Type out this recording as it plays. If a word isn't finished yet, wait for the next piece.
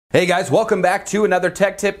Hey guys, welcome back to another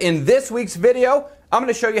tech tip. In this week's video, I'm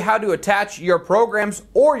going to show you how to attach your programs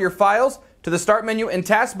or your files to the Start menu in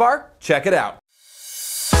Taskbar. Check it out.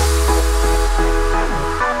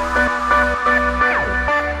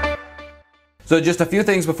 So just a few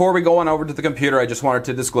things before we go on over to the computer, I just wanted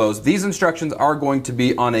to disclose these instructions are going to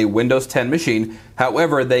be on a Windows 10 machine.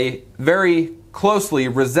 However, they very closely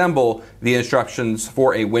resemble the instructions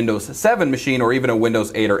for a Windows 7 machine or even a Windows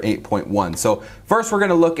 8 or 8.1. So first we're going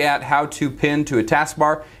to look at how to pin to a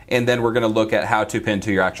taskbar, and then we're going to look at how to pin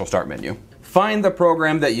to your actual Start menu. Find the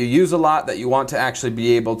program that you use a lot that you want to actually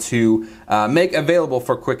be able to make available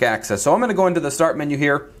for quick access. So I'm going to go into the Start menu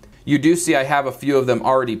here. You do see I have a few of them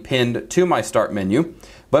already pinned to my Start menu,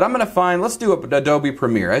 but I'm going to find, let's do Adobe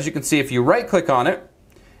Premiere. As you can see, if you right click on it,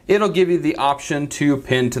 it'll give you the option to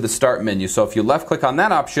pin to the Start menu. So if you left click on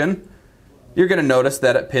that option, you're going to notice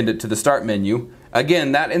that it pinned it to the Start menu.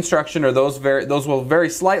 Again, that instruction or those will vary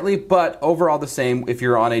slightly, but overall the same if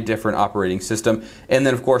you're on a different operating system. And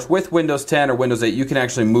then of course with Windows 10 or Windows 8, you can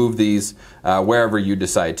actually move these wherever you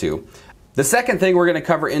decide to. The second thing we're going to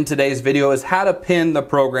cover in today's video is how to pin the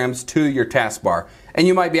programs to your taskbar. And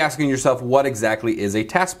you might be asking yourself, what exactly is a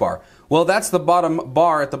taskbar? Well, that's the bottom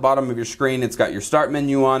bar at the bottom of your screen. It's got your Start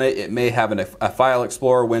menu on it. It may have a File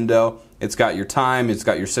Explorer window. It's got your time. It's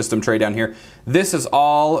got your system tray down here. This is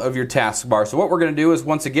all of your taskbar. So what we're going to do is,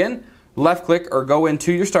 once again, left click or go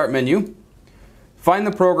into your Start menu. Find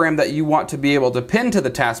the program that you want to be able to pin to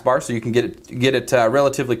the taskbar so you can get it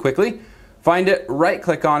relatively quickly. Find it, right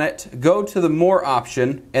click on it, go to the More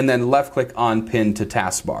option, and then left click on Pin to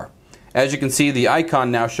Taskbar. As you can see, the icon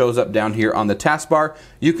now shows up down here on the taskbar.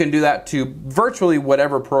 You can do that to virtually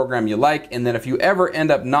whatever program you like, and then if you ever end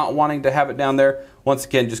up not wanting to have it down there, once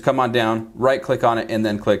again, just come on down, right click on it, and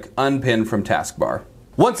then click Unpin from Taskbar.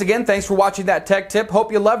 Once again, thanks for watching that tech tip.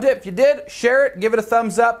 Hope you loved it. If you did, share it, give it a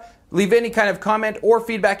thumbs up. Leave any kind of comment or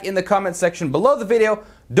feedback in the comment section below the video.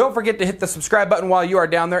 Don't forget to hit the subscribe button while you are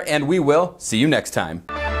down there, and we will see you next time.